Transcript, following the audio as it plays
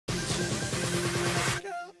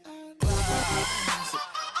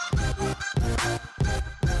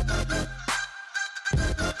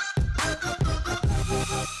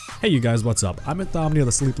Hey you guys, what's up? I'm Anthomnia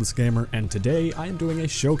the Sleepless Gamer, and today I am doing a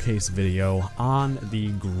showcase video on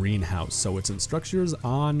the greenhouse. So it's in structures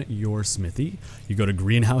on your smithy. You go to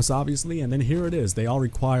greenhouse obviously, and then here it is. They all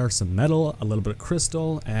require some metal, a little bit of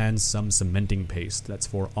crystal, and some cementing paste. That's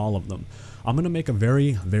for all of them. I'm going to make a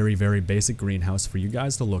very basic greenhouse for you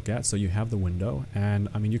guys to look at, so you have the window, and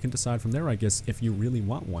I mean you can decide from there I guess if you really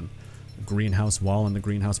want one. Greenhouse wall and the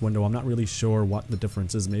greenhouse window. I'm not really sure what the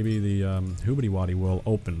difference is. Maybe the Hoobity Waddy will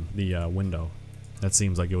open the window. That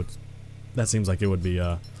seems like it would. That seems like it would be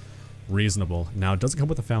reasonable. Now it doesn't come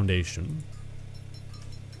with a foundation.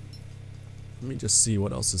 Let me just see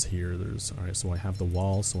what else is here. There's all right. So I have the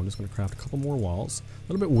walls. So I'm just going to craft a couple more walls.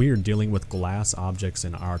 A little bit weird dealing with glass objects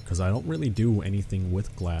in ARK because I don't really do anything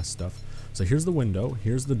with glass stuff. So here's the window.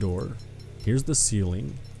 Here's the door. Here's the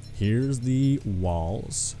ceiling. Here's the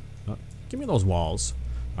walls. Give me those walls.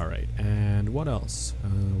 Alright, and what else?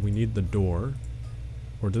 We need the door.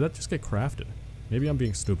 Or did that just get crafted? Maybe I'm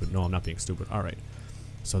being stupid. No, I'm not being stupid. Alright.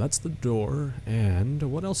 So that's the door. And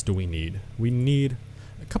what else do we need? We need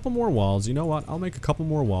a couple more walls. You know what? I'll make a couple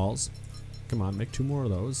more walls. Come on, make 2 more of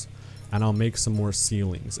those. And I'll make some more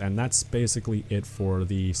ceilings. And that's basically it for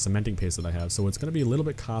the cementing paste that I have. So it's going to be a little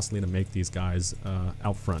bit costly to make these guys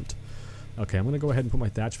out front. Okay, I'm going to go ahead and put my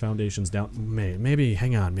thatch foundations down. Maybe,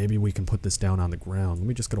 hang on, maybe we can put this down on the ground. Let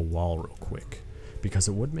me just get a wall real quick. Because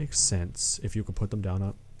it would make sense if you could put them down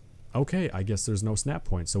on... Okay, I guess there's no snap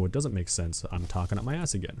point, so it doesn't make sense. I'm talking up my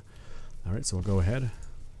ass again. Alright, so we'll go ahead.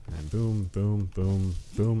 And boom, boom, boom,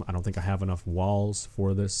 boom. I don't think I have enough walls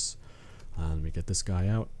for this. Let me get this guy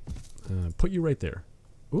out. Put you right there.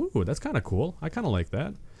 Ooh, that's kind of cool. I kind of like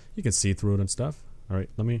that. You can see through it and stuff. Alright,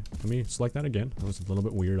 let me select that again. That was a little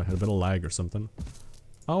bit weird. I had a bit of lag or something.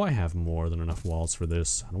 Oh, I have more than enough walls for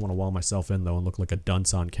this. I don't want to wall myself in, though, and look like a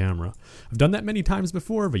dunce on camera. I've done that many times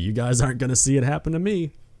before, but you guys aren't going to see it happen to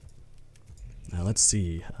me. Now, let's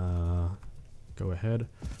see. Go ahead.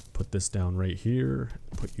 Put this down right here.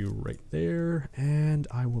 Put you right there. And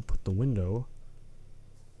I will put the window...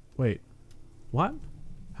 Wait. What?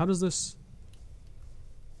 How does this...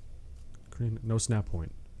 No snap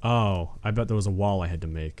point. Oh, I bet there was a wall I had to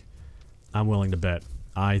make. I'm willing to bet.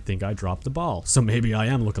 I think I dropped the ball. So maybe I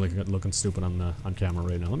am looking stupid on camera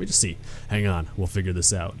right now. Let me just see. Hang on. We'll figure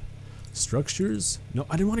this out. Structures? No,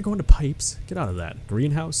 I didn't want to go into pipes. Get out of that.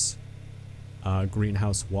 Greenhouse.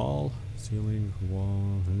 Greenhouse wall. Ceiling.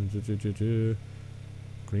 Wall.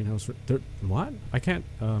 Greenhouse. What? I can't.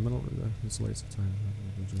 Middle.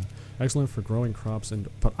 Excellent for growing crops,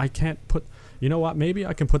 but I can't put. You know what? Maybe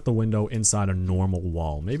I can put the window inside a normal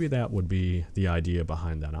wall. Maybe that would be the idea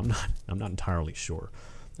behind that. I'm not entirely sure.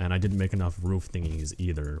 And I didn't make enough roof thingies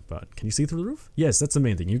either. But can you see through the roof? Yes, that's the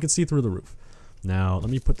main thing. You can see through the roof. Now let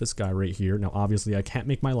me put this guy right here. Now obviously I can't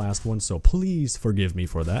make my last one, so please forgive me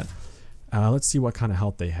for that. Let's see what kind of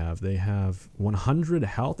health they have. They have 100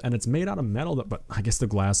 health, and it's made out of metal, but I guess the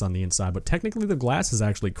glass on the inside. But technically the glass is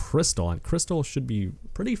actually crystal, and crystal should be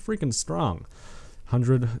pretty freaking strong.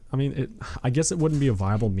 100, I mean, I guess it wouldn't be a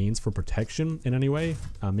viable means for protection in any way.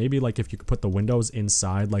 Maybe like if you could put the windows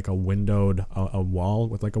inside like a windowed, a wall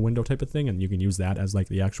with like a window type of thing, and you can use that as like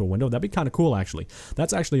the actual window. That'd be kind of cool, actually.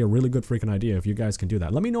 That's actually a really good freaking idea if you guys can do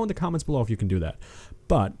that. Let me know in the comments below if you can do that.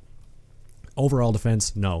 But... overall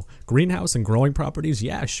defense, no. Greenhouse and growing properties,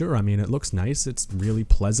 yeah, sure. I mean, it looks nice. It's really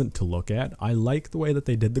pleasant to look at. I like the way that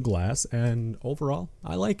they did the glass, and overall,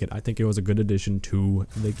 I like it. I think it was a good addition to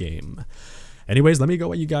the game. Anyways, let me know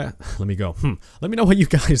what you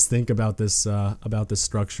guys think about this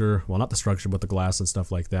structure. Well, not the structure, but the glass and stuff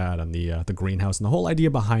like that, and the greenhouse and the whole idea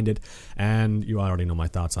behind it. And you already know my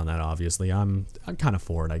thoughts on that. Obviously, I'm kind of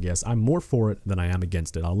for it. I guess I'm more for it than I am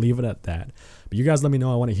against it. I'll leave it at that. But you guys, let me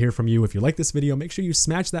know. I want to hear from you. If you like this video, make sure you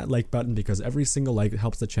smash that like button because every single like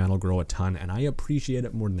helps the channel grow a ton, and I appreciate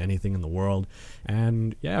it more than anything in the world.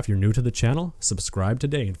 And yeah, if you're new to the channel, subscribe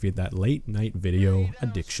today and feed that late night video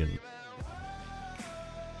addiction.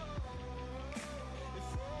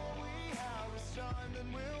 If all we have is time, then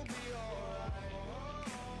we'll be alright.